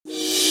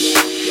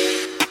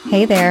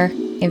Hey there,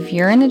 if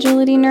you're an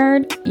agility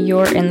nerd,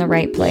 you're in the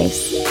right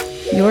place.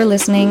 You're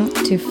listening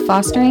to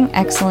Fostering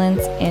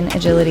Excellence in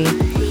Agility.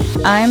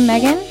 I'm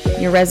Megan,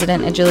 your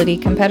resident agility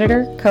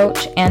competitor,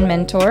 coach, and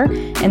mentor,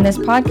 and this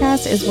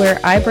podcast is where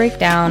I break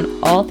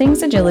down all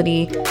things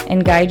agility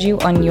and guide you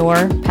on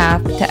your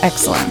path to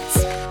excellence.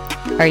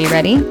 Are you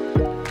ready?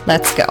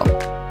 Let's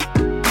go.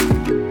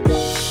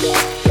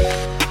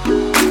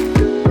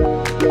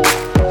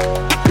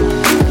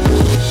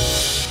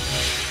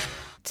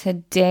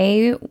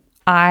 Today,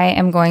 I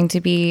am going to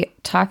be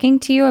talking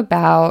to you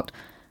about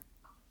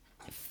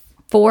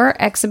for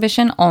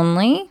exhibition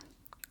only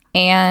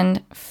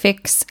and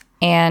fix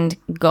and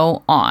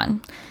go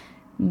on.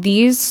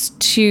 These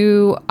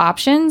two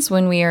options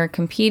when we are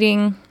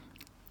competing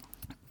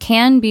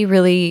can be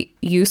really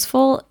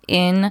useful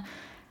in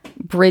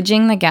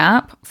bridging the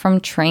gap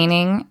from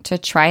training to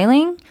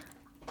trialing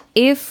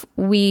if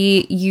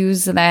we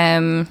use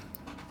them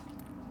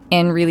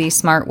in really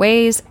smart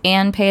ways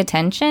and pay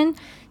attention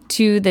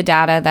to the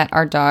data that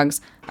our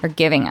dogs are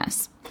giving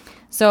us.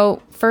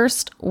 So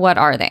first, what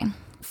are they?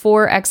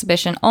 For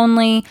exhibition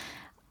only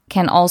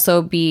can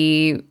also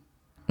be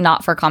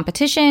not for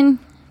competition.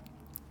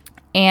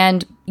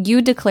 And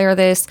you declare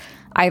this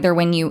either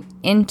when you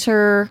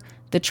enter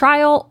the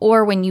trial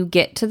or when you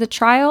get to the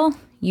trial,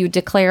 you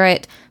declare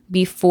it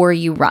before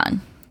you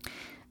run.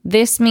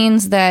 This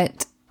means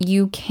that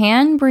you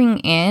can bring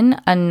in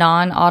a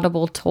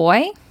non-audible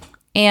toy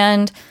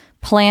and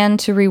plan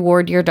to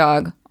reward your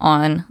dog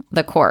on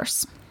the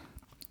course.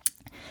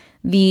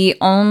 The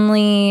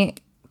only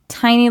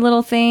tiny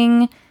little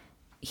thing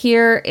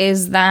here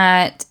is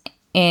that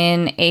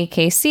in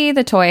AKC,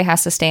 the toy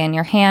has to stay in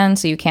your hand,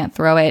 so you can't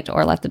throw it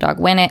or let the dog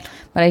win it.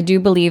 But I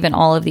do believe in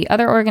all of the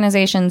other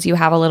organizations, you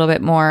have a little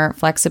bit more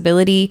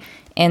flexibility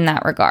in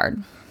that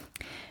regard.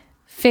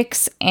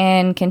 Fix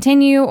and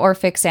continue or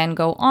fix and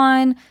go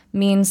on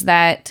means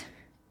that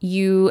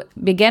you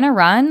begin a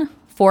run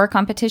for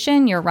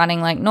competition, you're running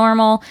like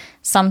normal,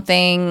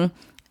 something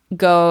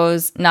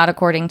goes not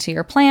according to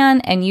your plan,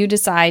 and you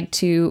decide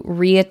to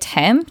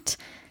reattempt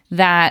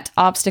that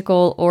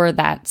obstacle or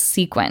that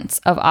sequence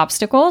of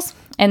obstacles,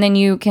 and then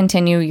you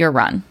continue your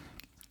run.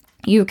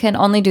 You can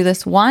only do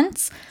this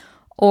once,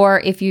 or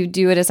if you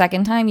do it a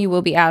second time, you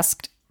will be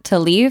asked to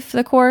leave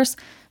the course,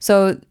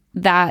 so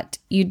that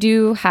you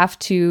do have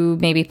to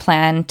maybe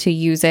plan to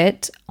use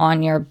it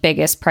on your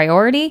biggest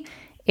priority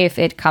if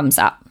it comes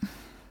up.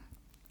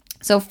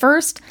 So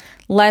first,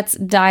 let's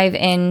dive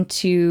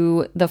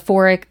into the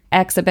for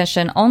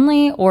exhibition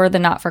only or the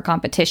not for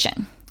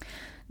competition.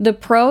 The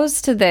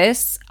pros to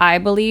this, I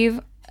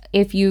believe,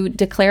 if you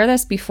declare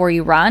this before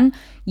you run,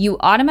 you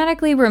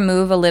automatically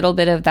remove a little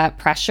bit of that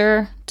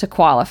pressure to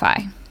qualify.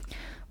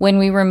 When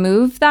we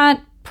remove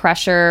that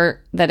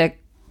pressure that a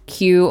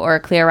cue or a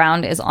clear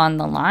round is on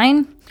the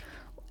line,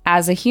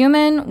 as a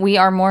human, we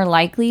are more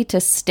likely to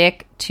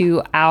stick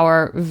to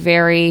our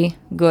very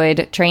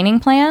good training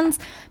plans.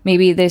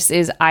 Maybe this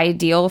is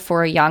ideal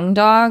for a young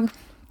dog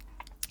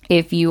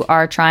if you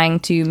are trying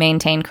to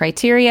maintain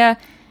criteria,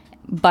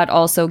 but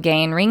also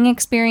gain ring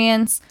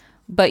experience.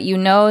 But you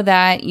know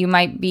that you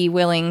might be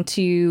willing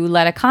to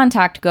let a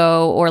contact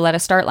go or let a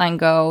start line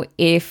go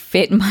if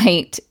it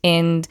might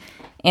end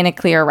in a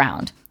clear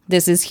round.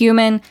 This is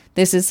human.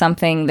 This is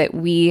something that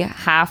we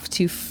have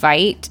to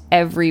fight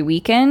every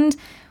weekend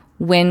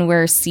when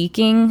we're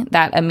seeking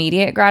that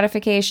immediate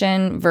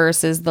gratification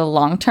versus the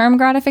long-term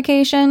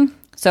gratification.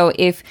 So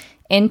if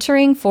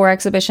entering for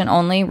exhibition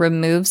only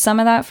removes some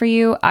of that for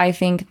you, I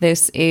think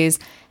this is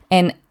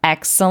an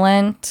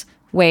excellent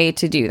way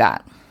to do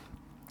that.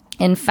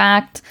 In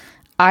fact,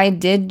 I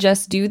did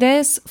just do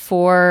this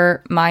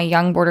for my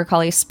young Border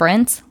Collie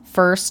Sprint's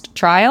first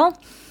trial.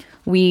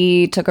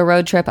 We took a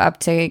road trip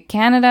up to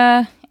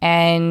Canada,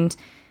 and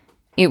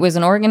it was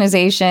an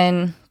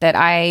organization that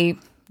I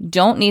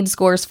don't need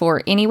scores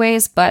for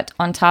anyways, but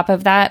on top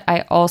of that,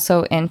 I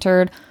also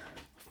entered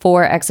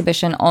for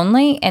exhibition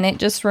only, and it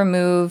just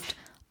removed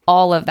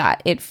all of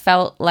that. It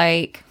felt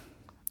like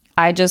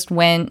I just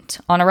went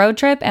on a road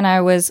trip and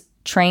I was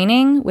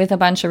training with a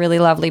bunch of really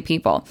lovely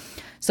people.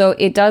 So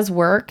it does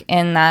work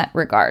in that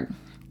regard.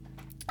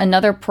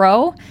 Another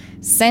pro,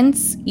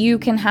 since you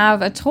can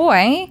have a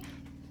toy,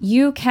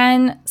 you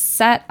can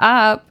set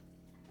up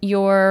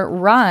your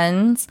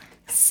runs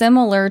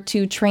similar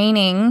to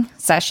training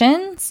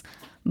sessions,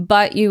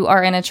 but you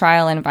are in a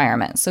trial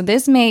environment. So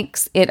this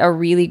makes it a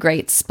really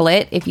great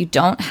split if you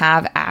don't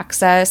have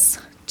access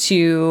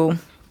to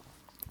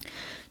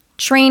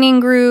training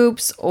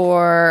groups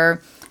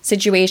or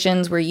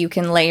situations where you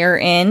can layer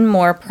in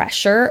more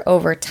pressure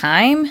over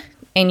time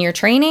in your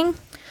training.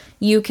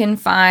 You can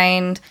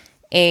find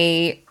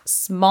a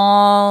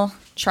small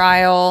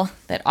trial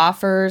that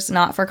offers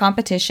not for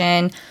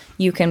competition.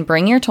 You can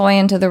bring your toy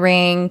into the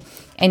ring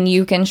and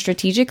you can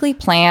strategically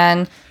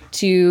plan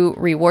to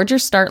reward your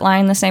start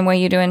line the same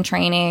way you do in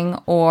training,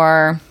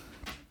 or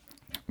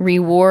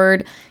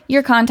reward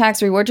your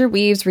contacts, reward your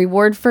weaves,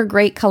 reward for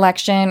great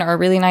collection or a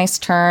really nice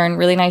turn,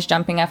 really nice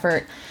jumping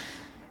effort.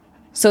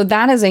 So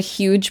that is a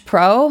huge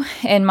pro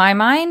in my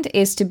mind,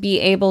 is to be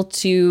able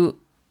to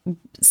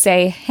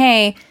say,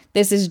 hey,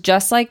 this is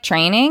just like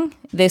training.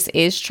 This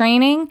is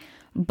training,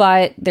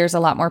 but there's a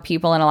lot more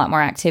people and a lot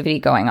more activity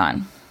going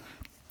on.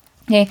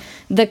 Okay.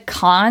 The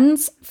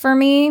cons for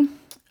me,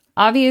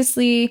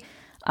 obviously,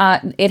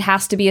 it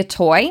has to be a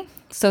toy.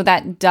 So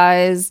that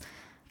does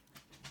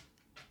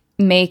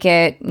make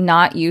it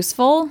not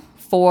useful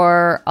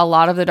for a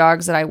lot of the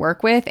dogs that I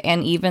work with,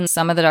 and even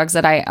some of the dogs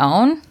that I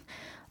own.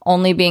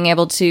 Only being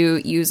able to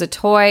use a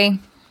toy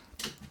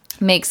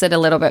makes it a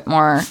little bit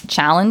more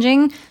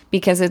challenging,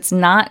 because it's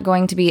not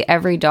going to be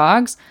every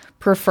dog's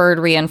preferred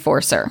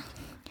reinforcer.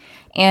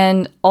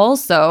 And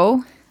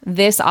also,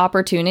 this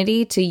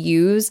opportunity to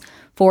use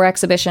for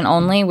exhibition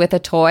only with a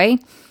toy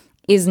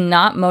is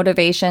not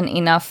motivation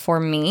enough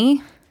for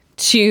me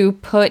to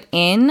put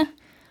in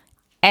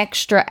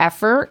extra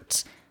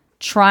effort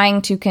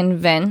trying to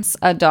convince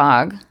a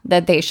dog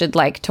that they should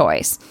like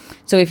toys.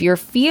 So if you're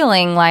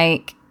feeling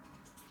like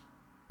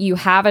you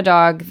have a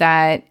dog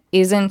that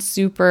isn't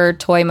super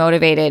toy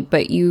motivated,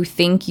 but you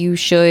think you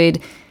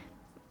should,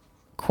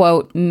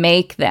 quote,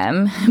 make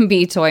them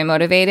be toy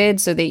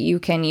motivated so that you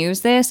can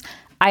use this,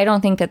 I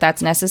don't think that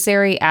that's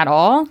necessary at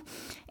all.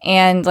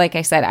 And like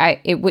I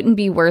said, it wouldn't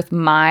be worth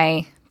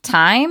my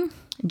time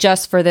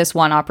just for this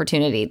one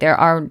opportunity. There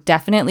are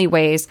definitely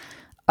ways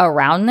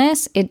around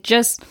this. It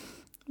just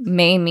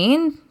may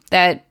mean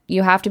that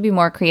you have to be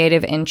more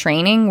creative in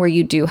training where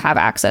you do have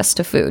access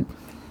to food.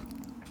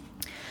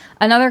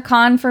 Another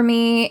con for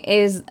me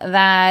is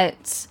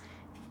that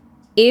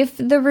if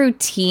the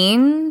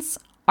routines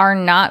are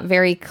not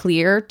very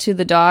clear to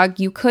the dog,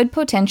 you could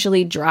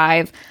potentially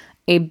drive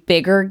a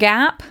bigger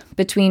gap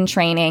between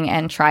training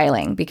and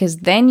trialing, because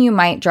then you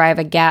might drive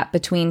a gap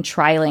between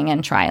trialing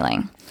and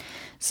trialing.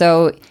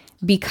 So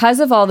because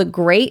of all the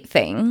great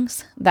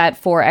things that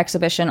for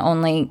exhibition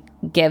only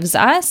gives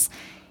us,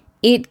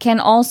 it can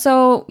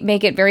also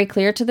make it very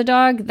clear to the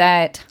dog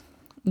that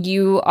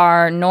you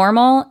are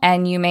normal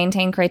and you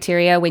maintain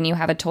criteria when you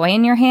have a toy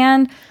in your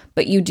hand,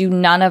 but you do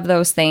none of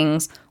those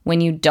things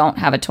when you don't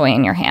have a toy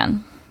in your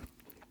hand.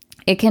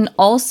 It can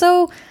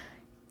also,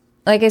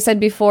 like I said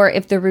before,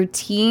 if the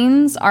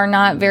routines are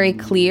not very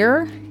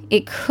clear,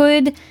 it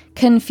could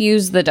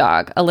confuse the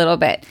dog a little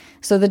bit.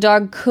 So the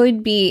dog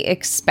could be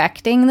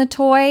expecting the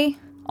toy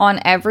on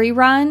every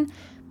run,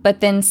 but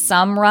then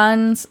some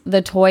runs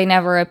the toy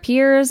never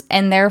appears,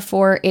 and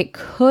therefore it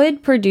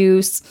could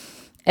produce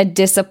a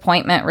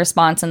disappointment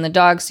response in the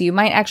dog. So you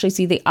might actually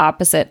see the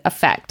opposite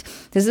effect.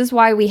 This is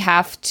why we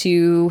have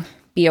to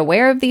be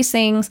aware of these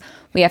things.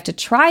 We have to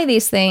try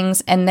these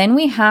things, and then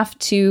we have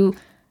to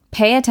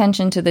pay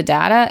attention to the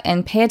data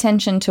and pay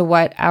attention to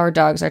what our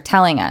dogs are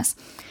telling us.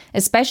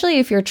 Especially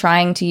if you're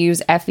trying to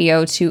use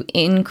FEO to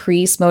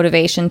increase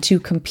motivation to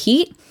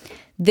compete,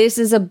 this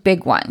is a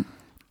big one.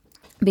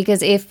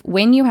 Because if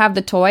when you have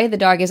the toy, the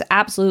dog is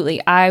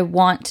absolutely, I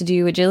want to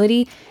do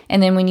agility,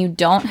 and then when you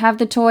don't have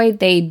the toy,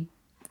 they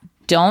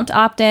don't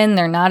opt in,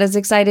 they're not as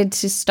excited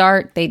to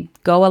start, they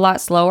go a lot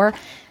slower,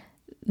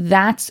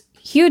 that's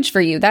huge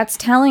for you. That's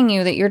telling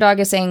you that your dog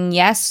is saying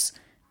yes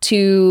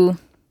to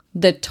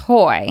the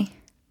toy,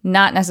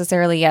 not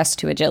necessarily yes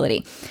to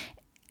agility.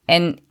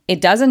 And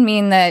it doesn't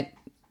mean that,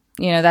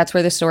 that's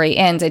where the story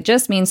ends. It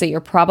just means that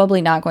you're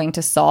probably not going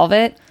to solve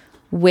it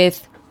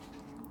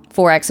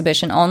for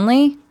exhibition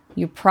only.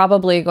 You're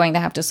probably going to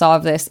have to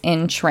solve this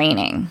in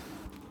training,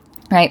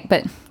 right?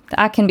 But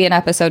that can be an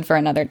episode for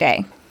another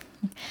day.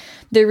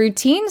 The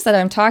routines that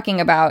I'm talking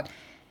about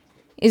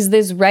is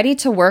this ready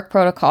to work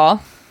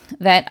protocol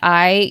that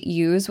I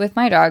use with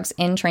my dogs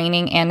in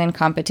training and in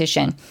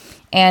competition.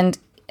 And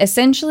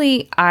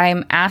essentially,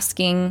 I'm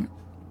asking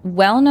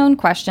well-known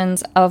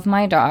questions of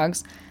my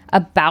dogs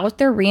about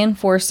their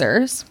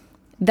reinforcers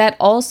that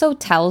also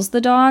tells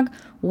the dog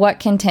what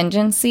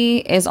contingency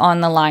is on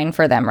the line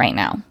for them right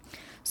now.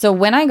 So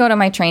when I go to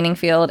my training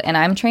field and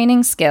I'm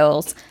training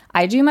skills,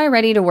 I do my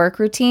ready to work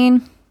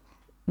routine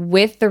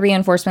with the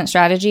reinforcement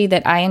strategy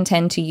that I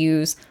intend to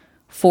use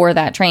for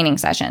that training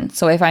session.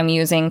 So if I'm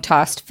using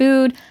tossed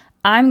food,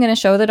 I'm going to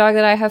show the dog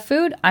that I have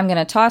food. I'm going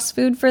to toss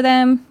food for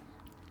them.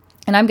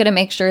 And I'm going to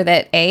make sure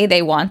that A,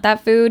 they want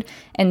that food,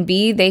 and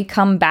B, they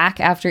come back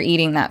after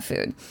eating that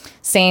food.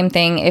 Same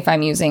thing if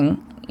I'm using,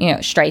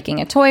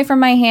 striking a toy from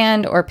my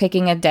hand or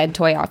picking a dead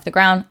toy off the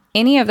ground.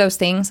 Any of those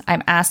things,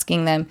 I'm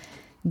asking them,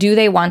 do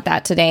they want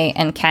that today,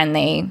 and can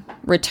they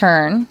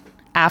return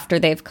after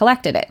they've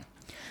collected it?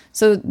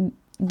 So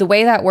the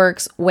way that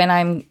works when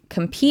I'm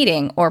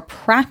competing or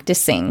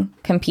practicing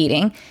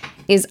competing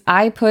is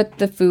I put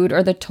the food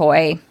or the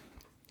toy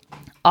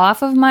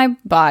off of my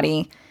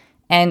body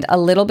and a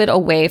little bit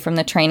away from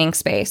the training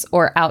space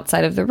or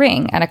outside of the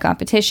ring at a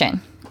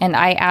competition. And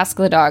I ask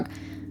the dog,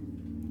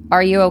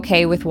 are you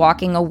okay with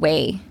walking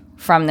away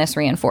from this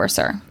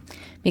reinforcer?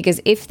 Because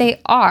if they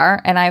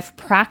are, and I've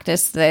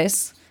practiced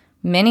this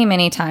many,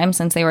 many times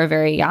since they were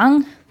very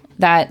young,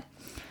 that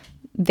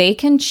they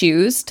can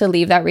choose to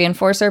leave that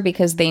reinforcer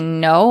because they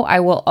know I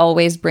will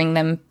always bring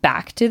them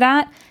back to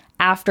that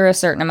after a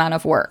certain amount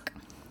of work.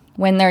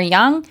 When they're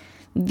young,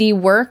 the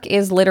work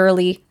is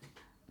literally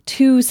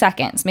 2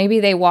 seconds. Maybe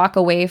they walk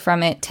away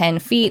from it 10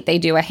 feet, they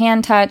do a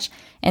hand touch,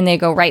 and they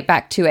go right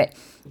back to it.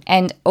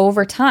 And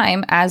over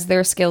time, as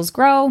their skills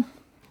grow,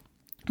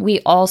 we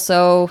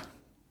also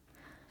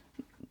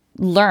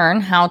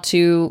learn how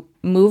to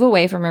move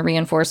away from a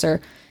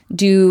reinforcer,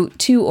 do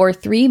 2 or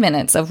 3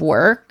 minutes of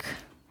work,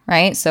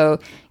 right? So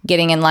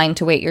getting in line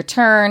to wait your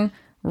turn,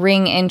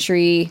 ring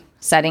entry,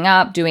 setting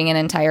up, doing an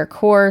entire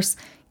course,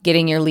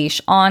 getting your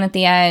leash on at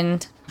the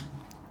end,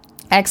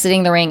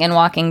 exiting the ring and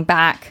walking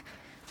back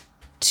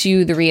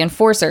to the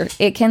reinforcer.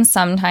 It can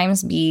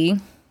sometimes be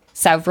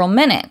several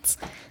minutes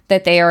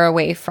that they are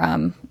away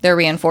from their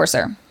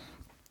reinforcer.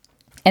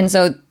 And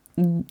so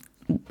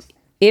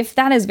if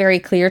that is very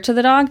clear to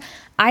the dog,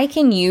 I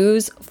can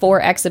use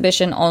for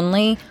exhibition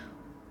only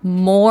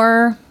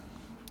more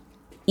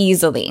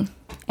easily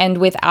and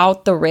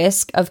without the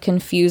risk of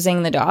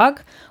confusing the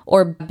dog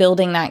or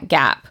building that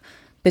gap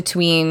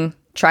between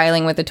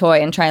trialing with a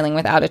toy and trialing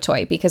without a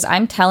toy, because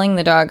I'm telling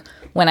the dog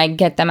when I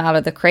get them out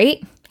of the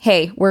crate,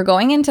 hey, we're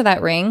going into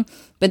that ring,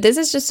 but this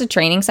is just a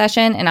training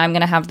session and I'm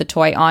going to have the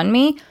toy on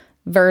me,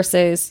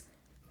 versus,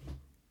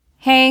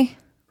 hey,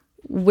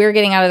 we're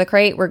getting out of the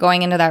crate, we're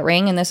going into that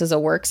ring, and this is a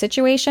work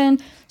situation,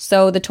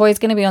 so the toy is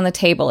going to be on the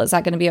table. Is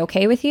that going to be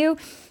okay with you?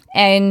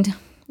 And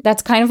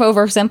that's kind of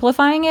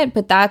oversimplifying it,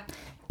 but that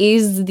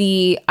is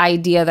the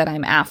idea that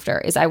I'm after,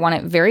 is I want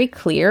it very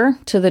clear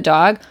to the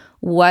dog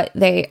what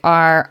they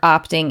are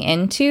opting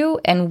into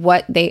and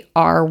what they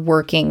are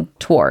working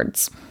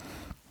towards.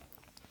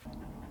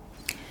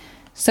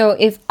 So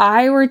if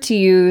I were to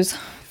use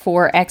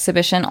for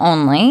exhibition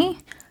only,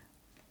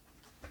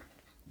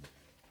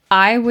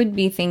 I would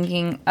be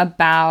thinking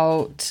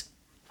about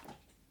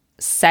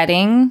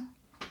setting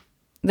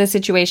the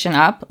situation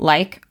up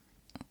like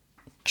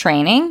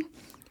training,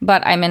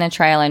 but I'm in a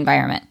trial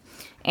environment.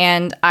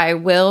 And I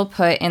will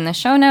put in the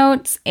show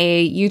notes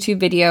a YouTube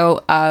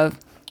video of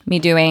me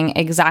doing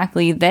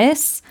exactly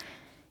this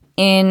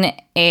in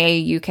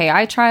a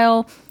UKI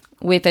trial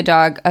with a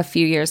dog a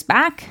few years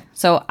back.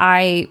 So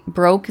I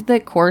broke the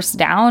course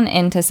down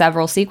into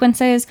several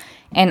sequences,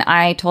 and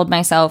I told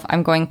myself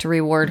I'm going to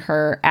reward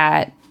her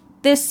at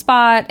this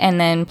spot and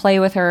then play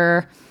with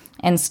her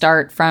and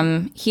start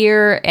from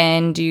here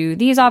and do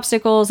these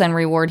obstacles and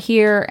reward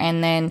here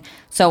and then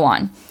so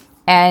on.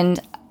 And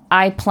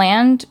I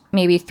planned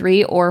maybe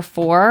 3 or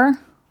 4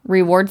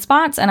 reward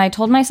spots, and I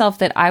told myself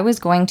that I was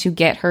going to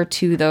get her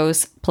to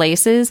those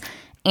places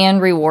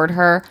and reward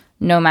her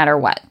no matter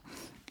what.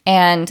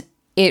 And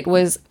it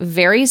was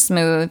very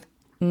smooth.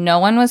 No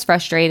one was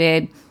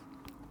frustrated.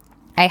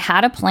 I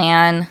had a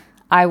plan.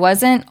 I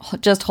wasn't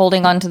just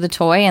holding on to the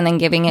toy and then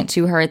giving it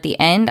to her at the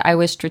end. I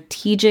was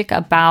strategic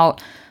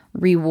about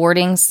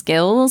rewarding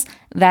skills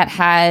that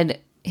had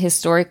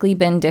historically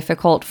been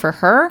difficult for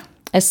her,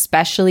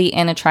 especially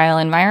in a trial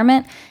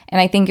environment. And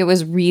I think it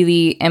was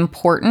really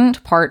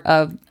important part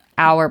of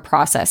our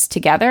process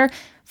together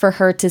for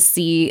her to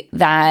see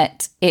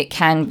that it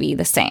can be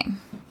the same.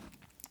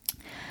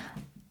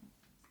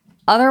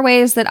 Other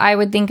ways that I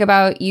would think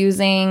about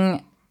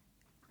using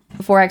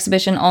for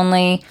exhibition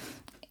only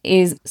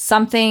is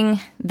something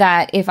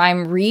that if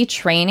I'm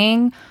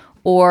retraining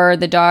or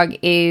the dog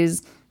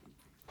is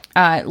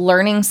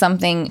learning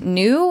something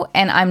new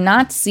and I'm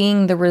not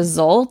seeing the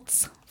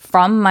results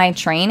from my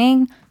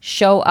training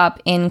show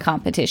up in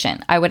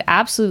competition, I would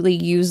absolutely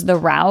use the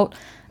route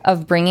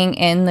of bringing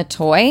in the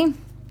toy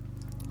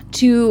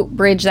to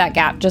bridge that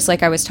gap, just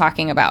like I was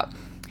talking about.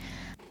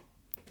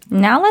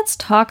 Now let's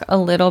talk a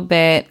little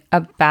bit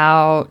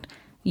about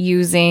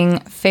using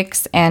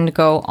fix and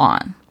go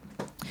on.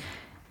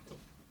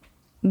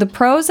 The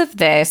pros of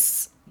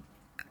this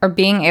are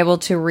being able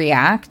to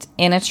react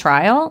in a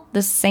trial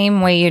the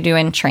same way you do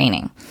in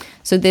training.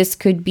 So this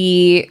could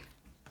be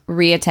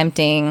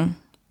reattempting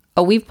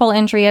a weave pull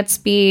entry at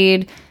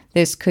speed.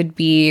 This could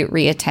be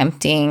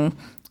reattempting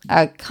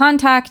a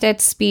contact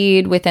at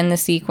speed within the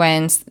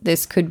sequence.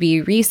 This could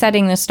be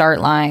resetting the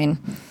start line,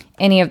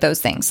 any of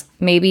those things.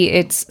 Maybe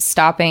it's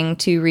stopping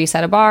to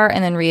reset a bar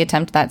and then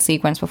reattempt that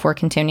sequence before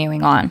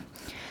continuing on.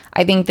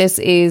 I think this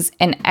is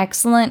an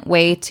excellent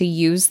way to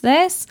use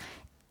this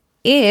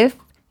if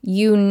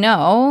you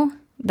know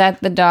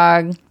that the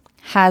dog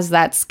has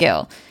that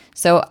skill.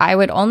 So I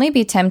would only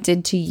be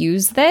tempted to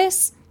use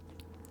this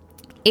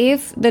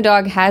if the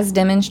dog has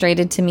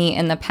demonstrated to me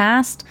in the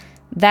past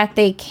that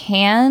they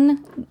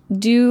can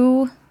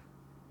do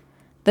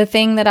the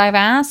thing that I've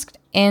asked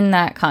in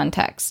that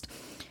context.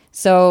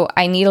 So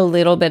I need a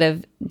little bit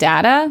of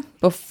data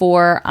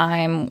before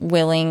I'm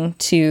willing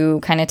to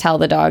kind of tell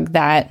the dog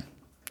that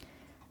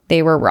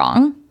they were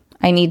wrong.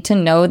 I need to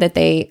know that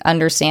they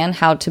understand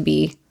how to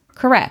be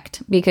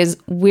correct, because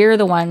we're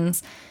the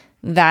ones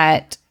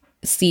that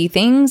see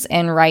things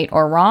in right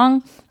or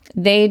wrong.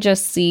 They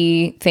just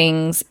see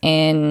things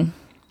in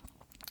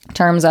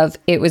terms of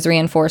it was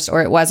reinforced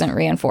or it wasn't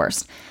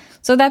reinforced.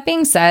 So that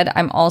being said,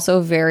 I'm also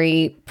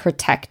very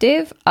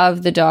protective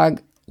of the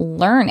dog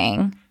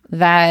learning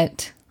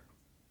that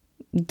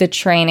the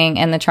training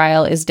and the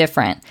trial is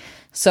different.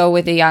 So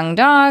with a young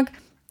dog,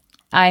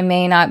 I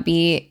may not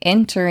be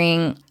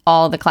entering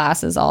all the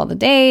classes all the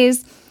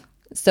days,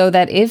 so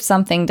that if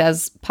something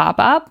does pop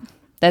up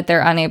that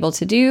they're unable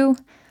to do,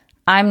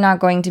 I'm not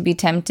going to be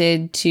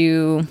tempted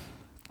to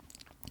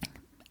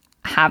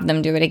have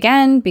them do it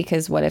again,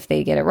 because what if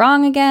they get it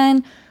wrong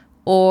again,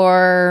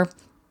 or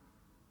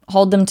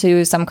hold them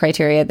to some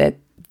criteria that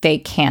they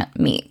can't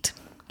meet.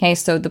 Okay,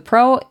 so the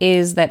pro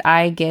is that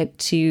I get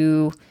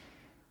to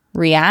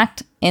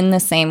react in the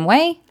same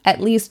way at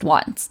least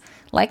once.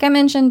 Like I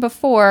mentioned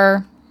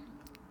before,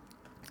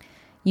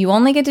 you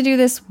only get to do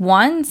this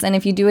once, and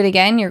if you do it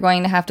again, you're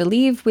going to have to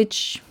leave,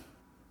 which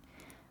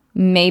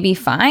may be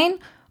fine,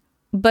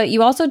 but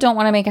you also don't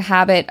want to make a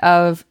habit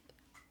of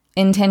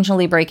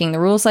intentionally breaking the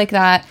rules like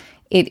that.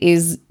 It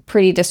is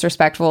pretty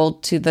disrespectful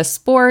to the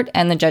sport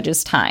and the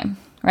judge's time,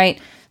 right?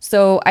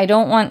 So I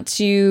don't want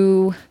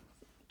to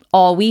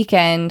all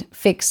weekend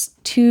fix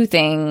 2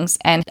 things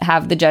and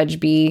have the judge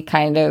be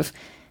kind of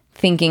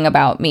thinking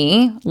about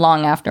me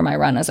long after my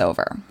run is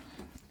over,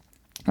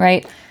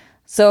 right?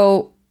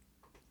 So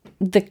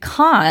the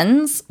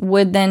cons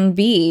would then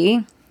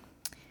be,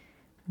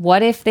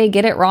 what if they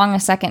get it wrong a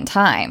second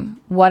time?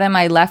 What am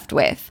I left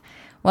with?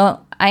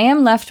 Well, I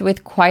am left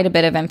with quite a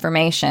bit of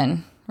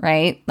information,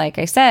 right? Like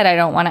I said, I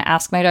don't want to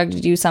ask my dog to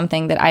do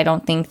something that I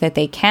don't think that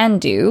they can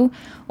do,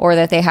 or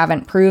that they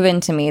haven't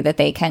proven to me that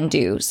they can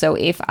do. So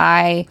if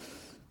I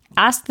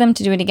ask them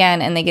to do it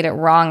again and they get it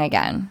wrong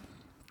again,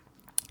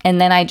 and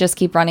then I just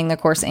keep running the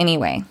course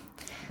anyway,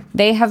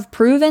 they have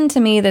proven to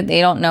me that they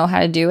don't know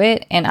how to do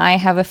it, and I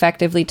have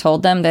effectively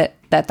told them that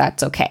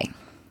that's okay.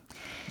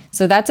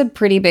 So that's a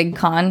pretty big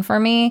con for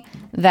me,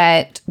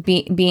 that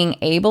being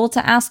able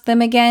to ask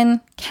them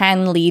again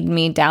can lead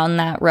me down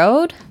that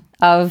road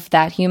of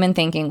that human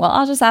thinking, well,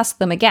 I'll just ask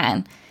them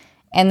again.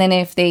 And then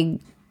if they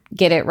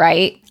get it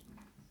right,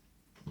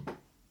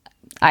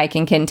 I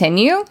can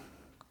continue.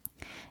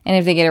 And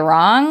if they get it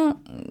wrong,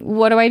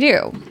 what do I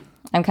do?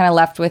 I'm kind of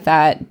left with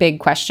that big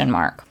question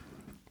mark.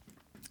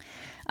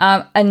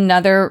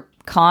 Another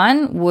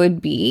con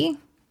would be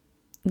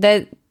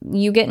that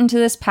you get into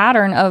this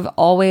pattern of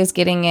always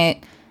getting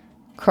it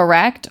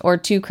correct or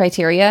 2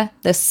 criteria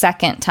the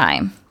second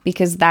time,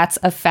 because that's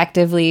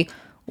effectively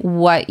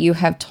what you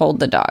have told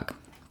the dog,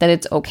 that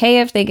it's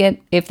okay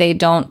if they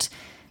don't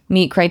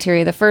meet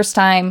criteria the first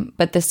time,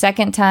 but the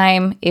second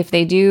time, if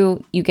they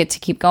do, you get to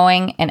keep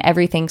going and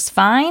everything's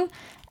fine,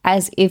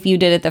 as if you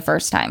did it the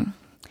first time.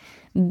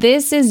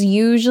 This is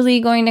usually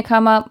going to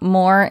come up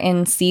more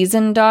in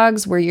seasoned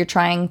dogs, where you're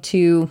trying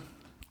to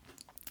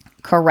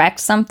correct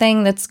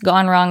something that's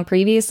gone wrong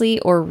previously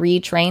or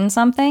retrain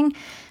something,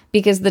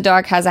 because the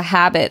dog has a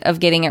habit of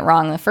getting it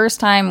wrong the first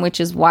time,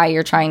 which is why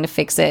you're trying to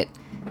fix it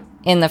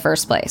in the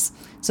first place.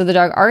 So the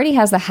dog already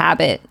has the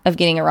habit of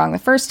getting it wrong the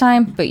first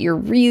time, but you're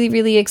really,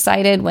 really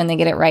excited when they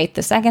get it right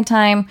the second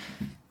time.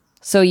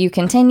 So you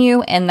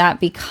continue, and that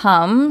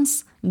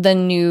becomes the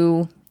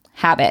new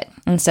habit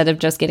instead of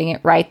just getting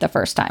it right the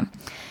first time.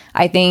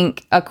 I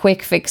think a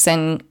quick fix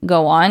and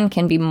go on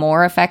can be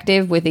more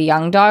effective with a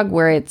young dog,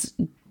 where it's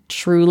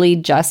truly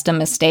just a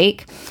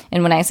mistake.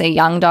 And when I say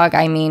young dog,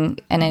 I mean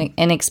an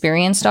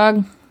inexperienced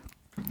dog.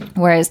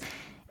 Whereas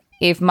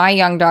if my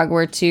young dog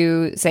were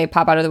to, say,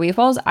 pop out of the weave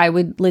holes, I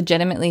would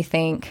legitimately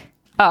think,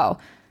 oh,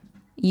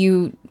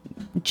 you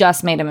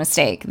just made a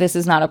mistake. This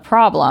is not a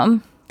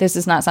problem. This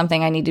is not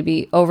something I need to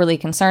be overly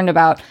concerned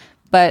about,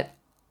 but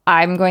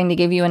I'm going to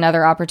give you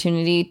another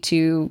opportunity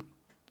to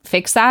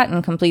fix that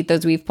and complete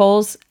those weave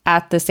pulls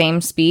at the same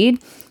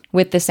speed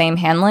with the same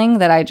handling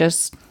that I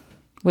just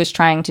was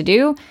trying to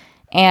do.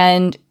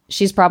 And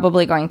she's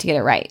probably going to get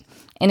it right.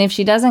 And if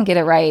she doesn't get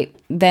it right,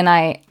 then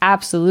I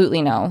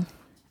absolutely know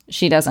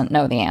she doesn't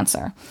know the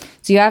answer.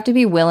 So you have to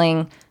be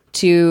willing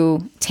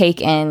to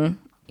take in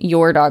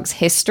your dog's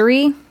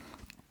history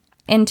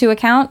into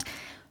account,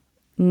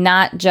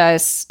 not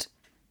just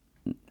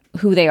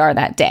who they are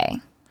that day.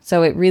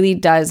 So it really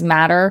does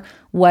matter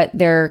what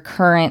their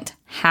current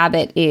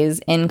habit is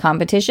in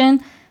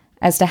competition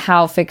as to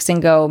how fix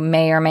and go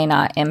may or may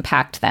not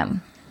impact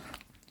them.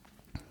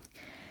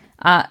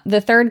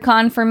 The third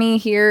con for me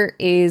here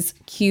is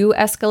cue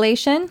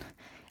escalation.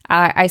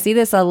 I see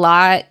this a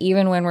lot,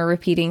 even when we're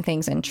repeating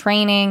things in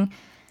training.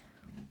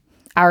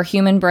 Our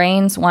human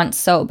brains want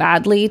so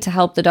badly to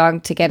help the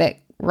dog to get it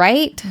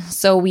right.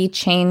 So we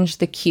change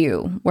the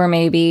cue. We're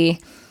maybe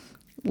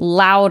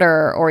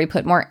louder, or we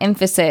put more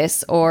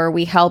emphasis, or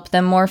we help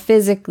them more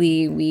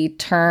physically. We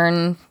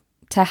turn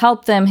to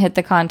help them hit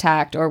the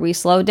contact, or we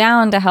slow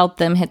down to help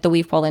them hit the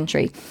weave pole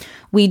entry.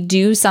 We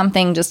do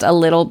something just a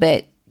little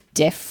bit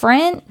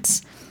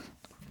different,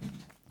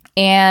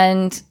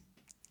 and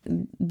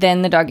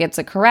then the dog gets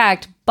it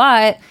correct,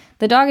 but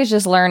the dog is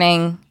just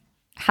learning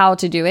how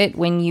to do it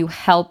when you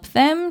help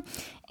them.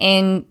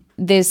 And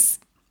this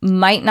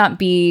might not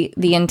be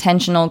the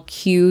intentional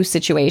cue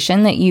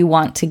situation that you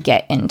want to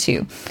get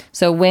into.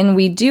 So when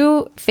we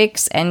do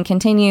fix and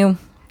continue,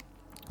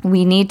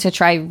 we need to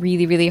try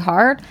really, really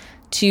hard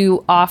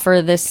to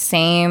offer the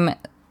same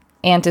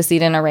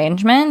antecedent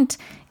arrangement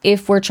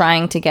if we're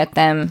trying to get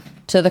them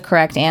to the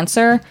correct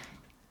answer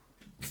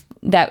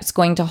that's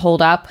going to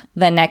hold up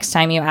the next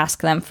time you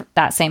ask them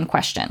that same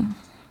question.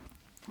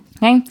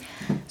 Okay,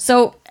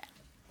 so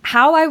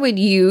how I would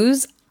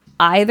use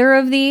either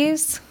of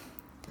these,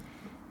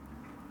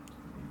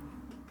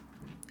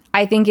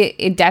 I think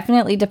it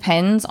definitely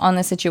depends on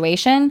the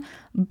situation,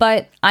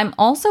 but I'm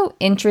also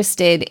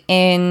interested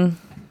in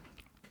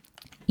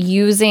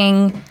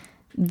using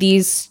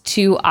these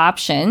two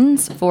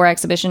options for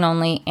exhibition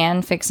only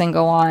and fix and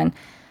go on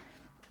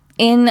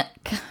in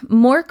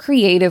more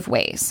creative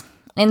ways.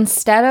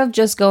 Instead of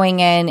just going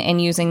in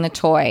and using the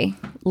toy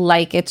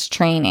like it's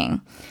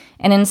training,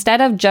 and instead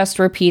of just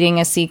repeating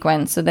a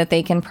sequence so that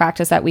they can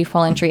practice that weave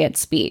pull entry at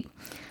speed,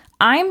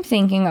 I'm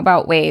thinking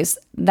about ways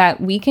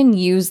that we can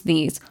use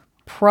these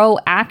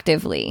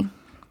proactively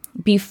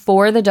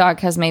before the dog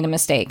has made a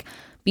mistake,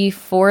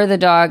 before the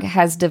dog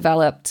has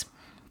developed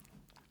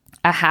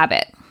a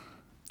habit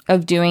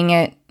of doing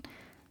it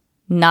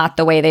not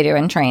the way they do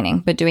in training,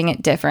 but doing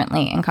it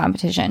differently in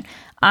competition.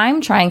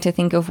 I'm trying to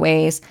think of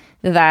ways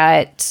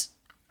that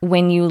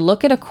when you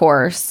look at a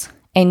course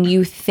and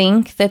you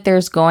think that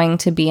there's going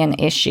to be an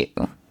issue,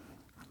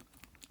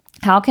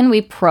 how can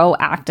we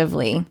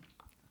proactively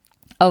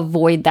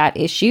avoid that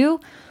issue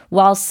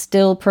while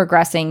still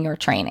progressing your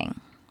training?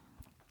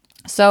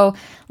 So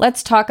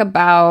let's talk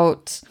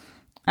about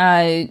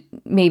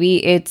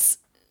maybe it's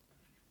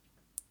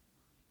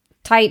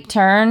tight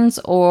turns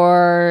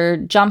or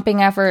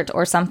jumping effort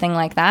or something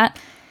like that.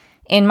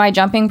 In my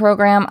jumping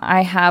program,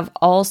 I have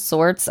all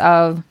sorts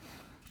of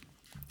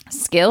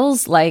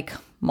skills like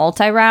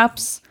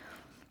multi-wraps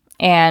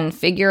and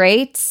figure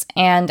eights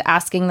and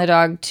asking the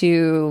dog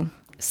to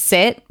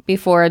sit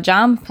before a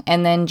jump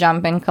and then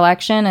jump in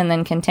collection and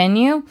then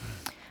continue,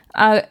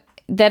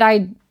 that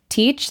I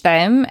teach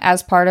them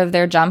as part of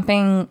their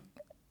jumping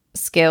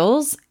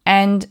skills.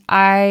 And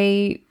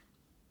I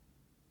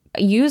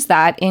use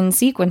that in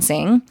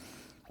sequencing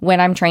when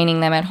I'm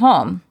training them at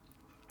home.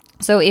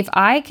 So if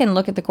I can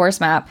look at the course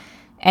map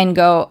and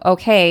go,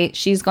 okay,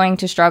 she's going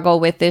to struggle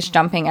with this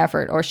jumping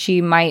effort, or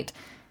she might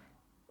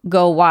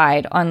go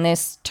wide on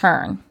this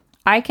turn,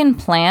 I can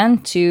plan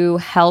to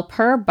help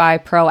her by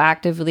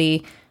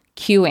proactively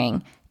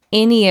cueing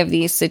any of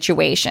these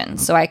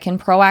situations. So I can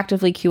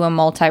proactively cue a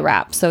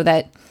multi-wrap so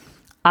that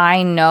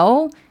I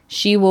know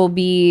she will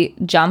be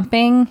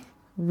jumping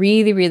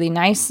really, really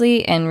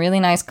nicely and really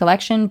nice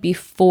collection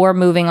before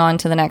moving on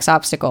to the next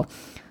obstacle.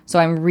 So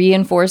I'm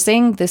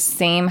reinforcing the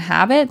same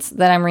habits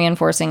that I'm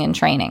reinforcing in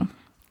training.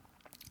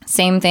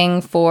 Same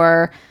thing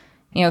for,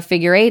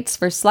 figure eights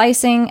for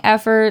slicing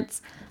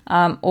efforts,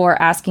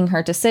 or asking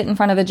her to sit in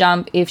front of a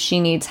jump if she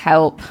needs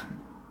help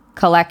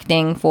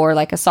collecting for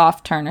like a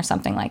soft turn or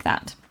something like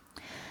that.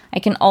 I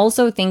can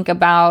also think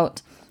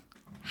about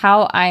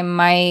how I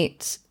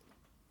might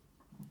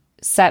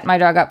set my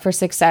dog up for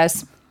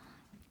success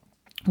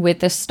with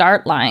the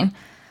start line.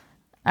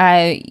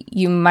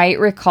 You might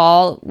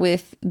recall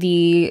with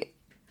the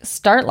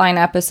start line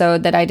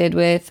episode that I did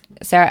with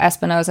Sarah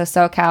Espinoza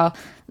SoCal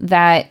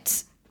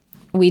that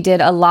we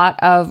did a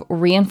lot of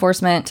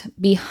reinforcement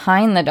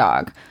behind the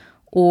dog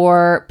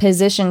or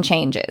position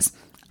changes.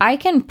 I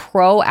can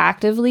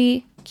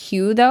proactively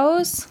cue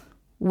those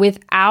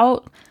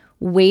without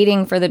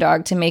waiting for the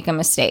dog to make a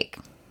mistake,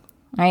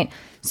 right?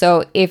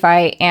 So if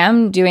I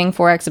am doing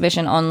for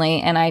exhibition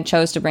only and I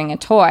chose to bring a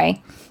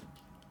toy,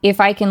 if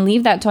I can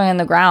leave that toy on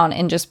the ground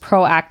and just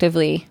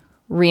proactively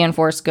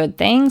reinforce good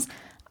things,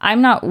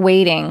 I'm not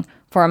waiting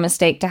for a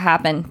mistake to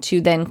happen to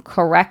then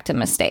correct a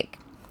mistake.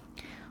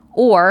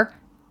 Or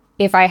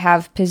if I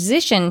have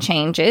position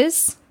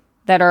changes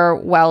that are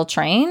well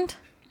trained,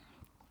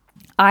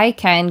 I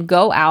can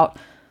go out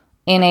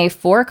in a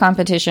for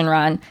competition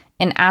run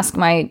and ask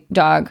my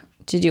dog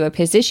to do a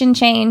position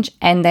change.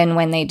 And then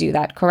when they do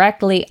that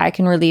correctly, I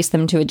can release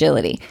them to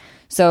agility.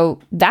 So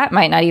that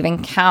might not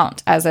even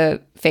count as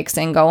a fix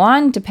and go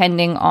on,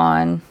 depending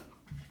on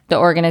the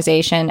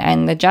organization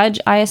and the judge,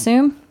 I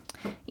assume.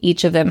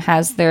 Each of them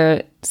has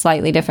their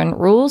slightly different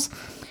rules.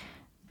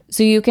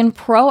 So you can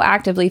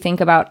proactively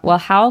think about, well,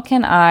 how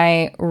can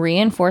I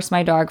reinforce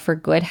my dog for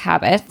good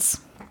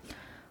habits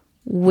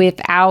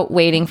without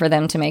waiting for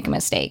them to make a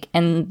mistake?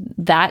 And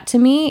that to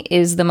me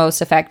is the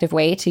most effective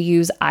way to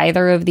use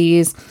either of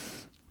these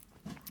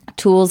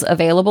tools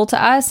available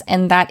to us.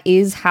 And that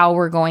is how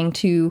we're going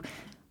to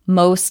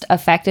most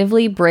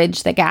effectively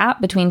bridge the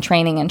gap between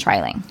training and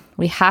trialing.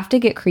 We have to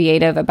get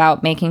creative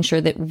about making sure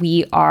that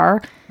we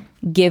are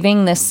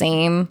giving the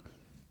same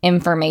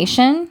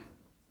information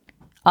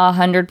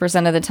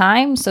 100% of the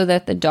time so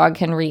that the dog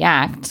can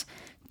react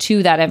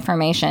to that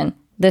information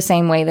the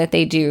same way that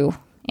they do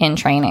in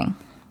training.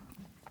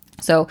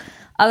 So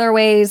other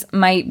ways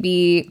might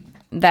be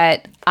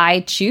that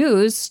I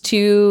choose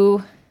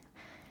to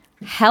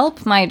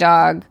help my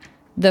dog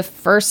the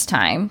first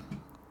time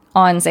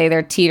on, say,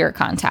 their teeter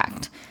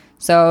contact.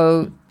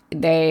 So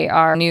they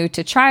are new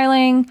to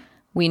trialing.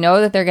 We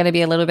know that they're going to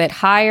be a little bit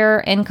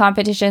higher in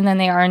competition than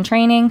they are in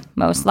training,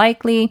 most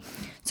likely.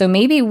 So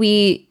maybe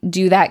we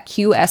do that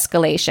cue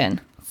escalation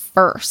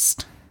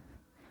first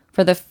for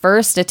for the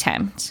first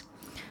attempt.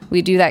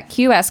 We do that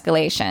cue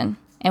escalation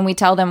and we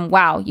tell them,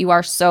 wow, you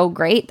are so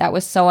great. That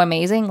was so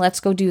amazing. Let's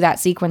go do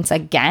that sequence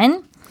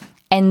again.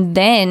 And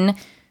then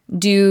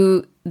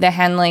do the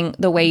handling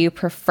the way you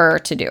prefer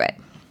to do it,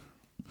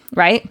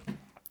 right?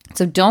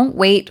 So don't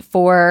wait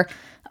for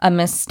a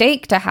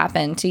mistake to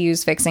happen to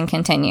use fix and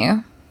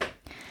continue,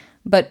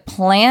 but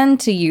plan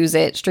to use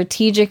it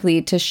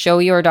strategically to show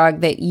your dog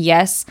that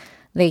yes,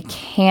 they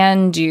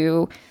can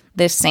do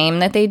the same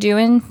that they do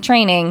in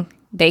training.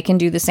 They can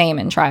do the same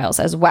in trials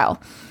as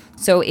well.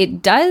 So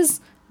it does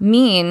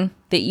mean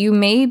that you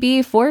may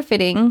be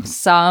forfeiting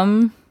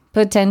some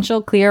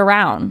potential clear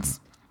rounds,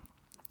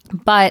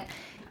 but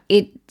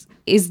it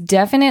is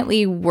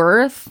definitely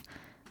worth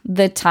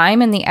the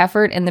time and the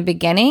effort in the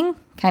beginning,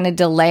 kind of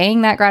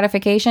delaying that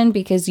gratification,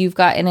 because you've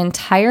got an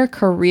entire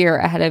career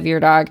ahead of your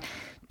dog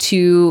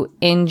to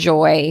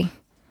enjoy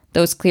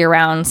those clear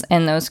rounds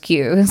and those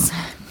cues,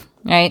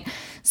 right?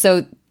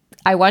 So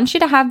I want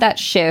you to have that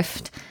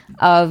shift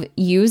of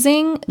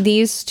using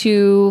these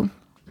two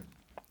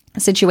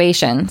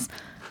situations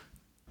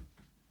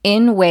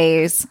in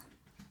ways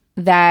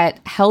that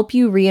help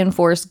you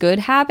reinforce good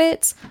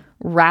habits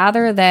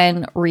rather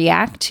than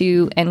react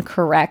to and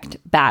correct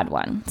bad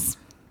ones.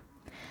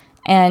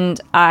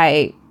 And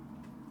I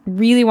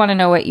really want to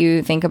know what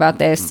you think about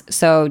this.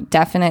 So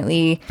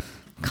definitely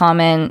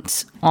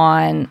comment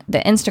on the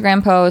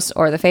Instagram post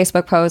or the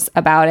Facebook post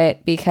about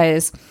it,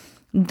 because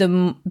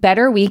the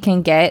better we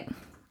can get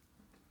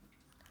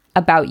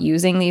about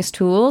using these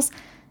tools,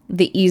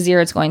 the easier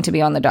it's going to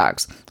be on the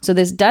dogs. So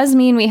this does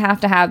mean we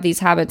have to have these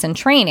habits in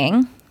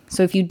training.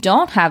 So if you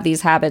don't have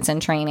these habits in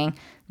training,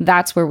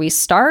 that's where we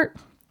start.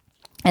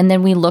 And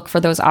then we look for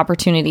those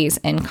opportunities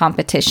in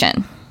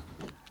competition.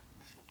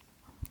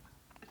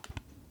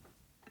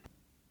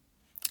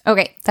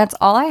 Okay, that's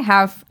all I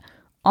have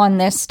on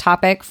this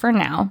topic for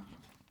now.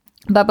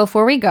 But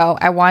before we go,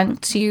 I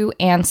want to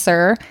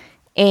answer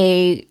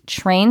a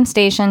Train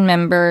Station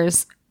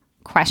member's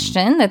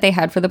question that they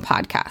had for the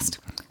podcast.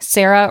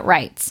 Sarah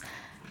writes,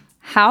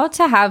 how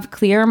to have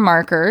clear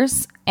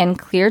markers and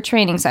clear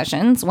training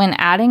sessions when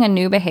adding a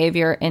new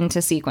behavior into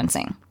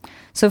sequencing.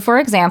 So for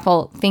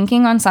example,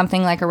 thinking on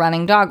something like a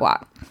running dog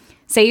walk.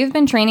 Say you've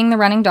been training the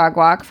running dog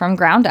walk from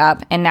ground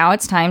up and now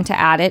it's time to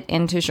add it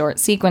into short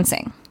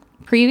sequencing.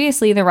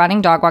 Previously, the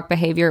running dog walk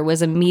behavior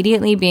was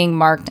immediately being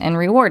marked and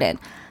rewarded,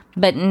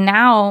 but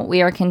now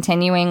we are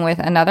continuing with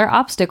another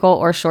obstacle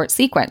or short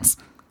sequence.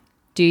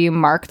 Do you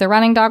mark the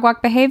running dog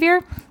walk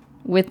behavior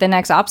with the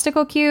next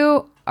obstacle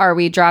cue? Are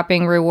we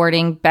dropping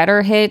rewarding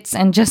better hits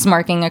and just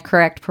marking a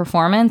correct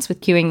performance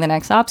with cueing the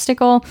next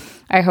obstacle?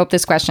 I hope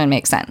this question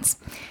makes sense.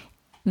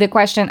 The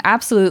question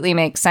absolutely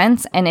makes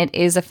sense, and it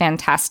is a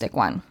fantastic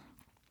one.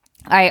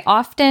 I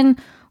often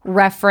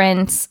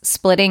reference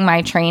splitting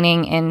my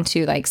training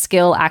into like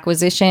skill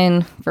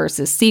acquisition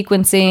versus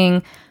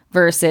sequencing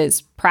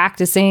versus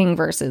practicing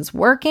versus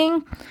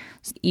working.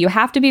 You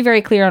have to be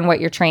very clear on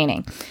what you're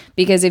training,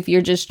 because if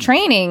you're just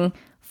training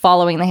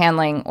following the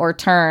handling or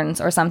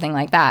turns or something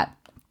like that,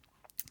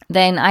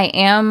 then I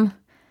am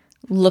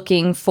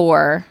looking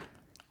for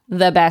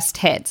the best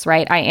hits,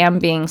 right? I am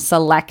being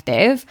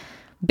selective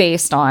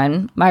based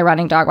on my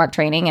running dog walk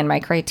training and my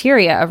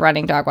criteria of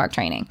running dog walk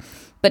training.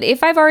 But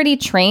if I've already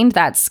trained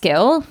that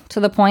skill to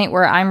the point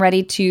where I'm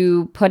ready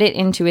to put it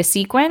into a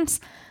sequence,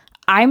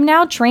 I'm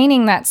now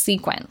training that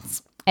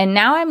sequence. And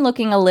now I'm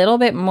looking a little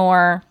bit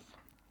more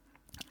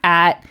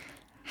at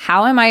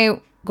how am I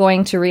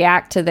going to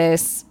react to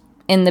this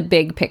in the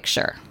big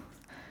picture,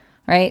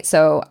 right?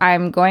 So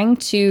I'm going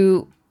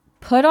to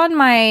put on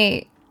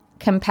my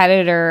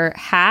competitor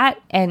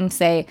hat and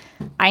say,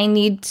 I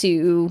need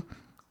to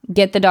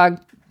get the dog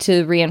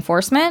to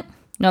reinforcement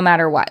no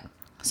matter what.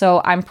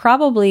 So I'm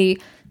probably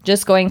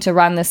just going to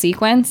run the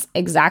sequence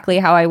exactly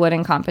how I would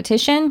in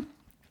competition.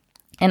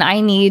 And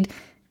I need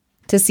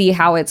to see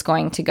how it's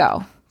going to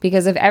go.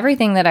 Because of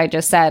everything that I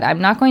just said, I'm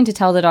not going to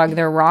tell the dog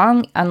they're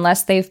wrong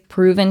unless they've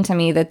proven to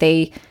me that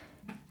they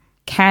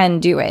can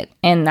do it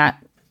in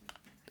that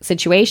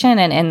situation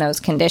and in those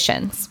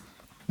conditions.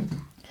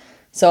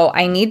 So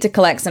I need to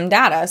collect some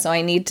data. So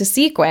I need to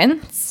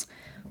sequence,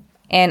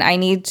 and I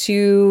need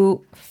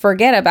to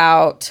forget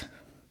about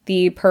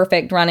the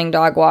perfect running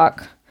dog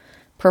walk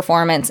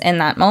performance in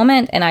that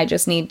moment. And I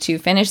just need to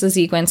finish the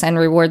sequence and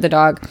reward the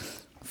dog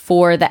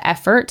for the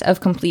effort of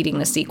completing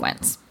the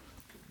sequence.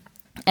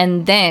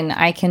 And then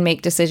I can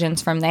make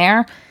decisions from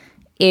there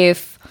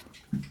if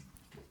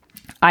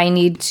I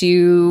need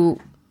to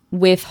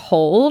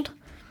withhold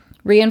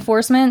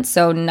reinforcement,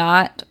 so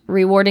not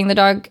rewarding the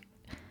dog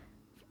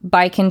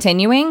by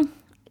continuing.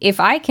 If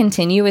I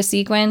continue a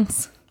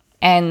sequence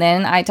and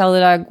then I tell the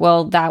dog,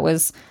 well, that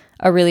was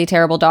a really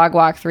terrible dog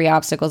walk 3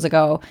 obstacles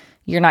ago,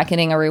 you're not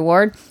getting a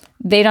reward,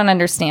 they don't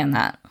understand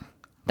that.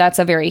 That's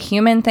a very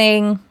human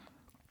thing,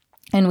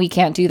 and we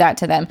can't do that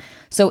to them.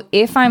 So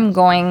if I'm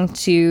going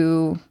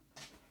to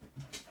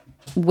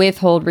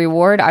withhold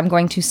reward, I'm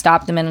going to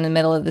stop them in the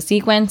middle of the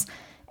sequence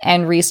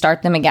and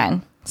restart them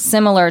again,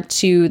 similar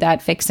to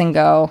that fix and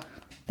go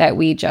that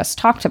we just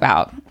talked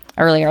about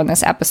earlier in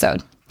this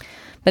episode.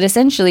 But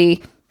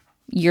essentially,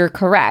 you're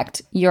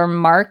correct. You're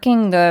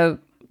marking the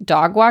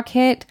dog walk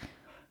hit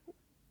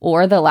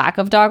or the lack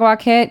of dog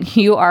walk hit.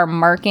 You are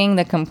marking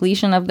the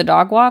completion of the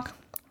dog walk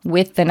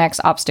with the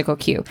next obstacle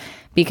cue,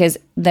 because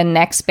the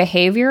next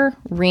behavior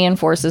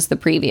reinforces the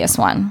previous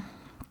one.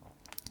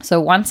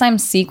 So once I'm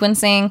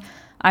sequencing,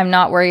 I'm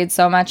not worried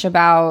so much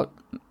about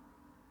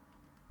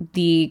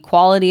the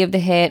quality of the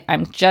hit.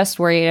 I'm just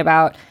worried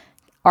about,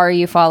 are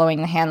you following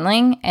the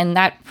handling? And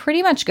that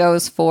pretty much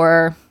goes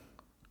for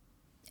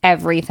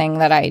everything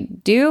that I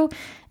do.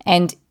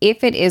 And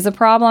if it is a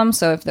problem,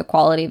 so if the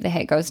quality of the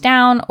hit goes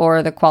down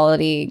or the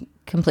quality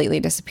completely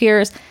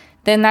disappears,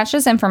 then that's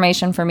just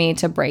information for me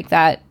to break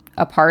that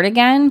apart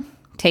again,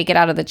 take it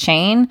out of the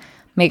chain,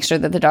 make sure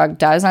that the dog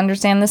does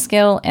understand the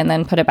skill, and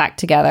then put it back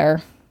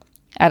together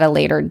at a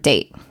later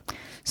date.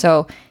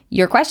 So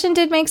your question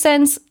did make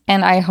sense,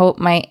 and I hope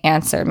my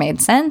answer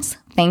made sense.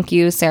 Thank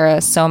you,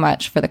 Sarah, so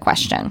much for the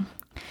question.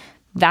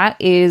 That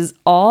is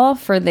all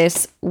for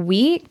this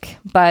week,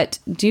 but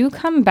do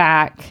come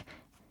back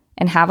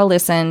and have a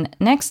listen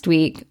next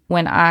week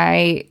when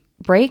I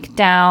break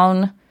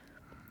down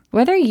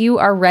whether you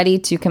are ready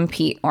to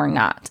compete or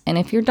not, and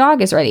if your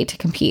dog is ready to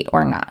compete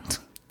or not.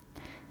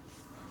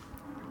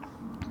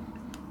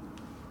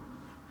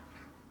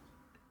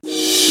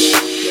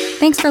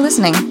 Thanks for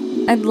listening.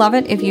 I'd love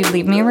it if you'd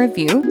leave me a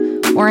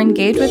review or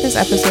engage with this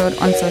episode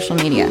on social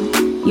media.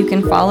 You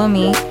can follow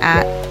me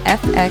at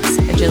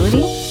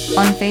FXAgility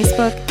on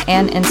Facebook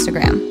and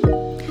Instagram.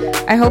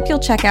 I hope you'll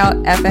check out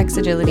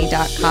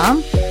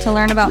fxagility.com to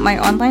learn about my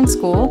online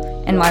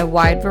school and my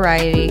wide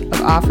variety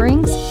of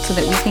offerings so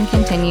that we can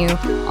continue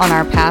on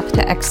our path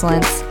to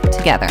excellence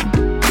together.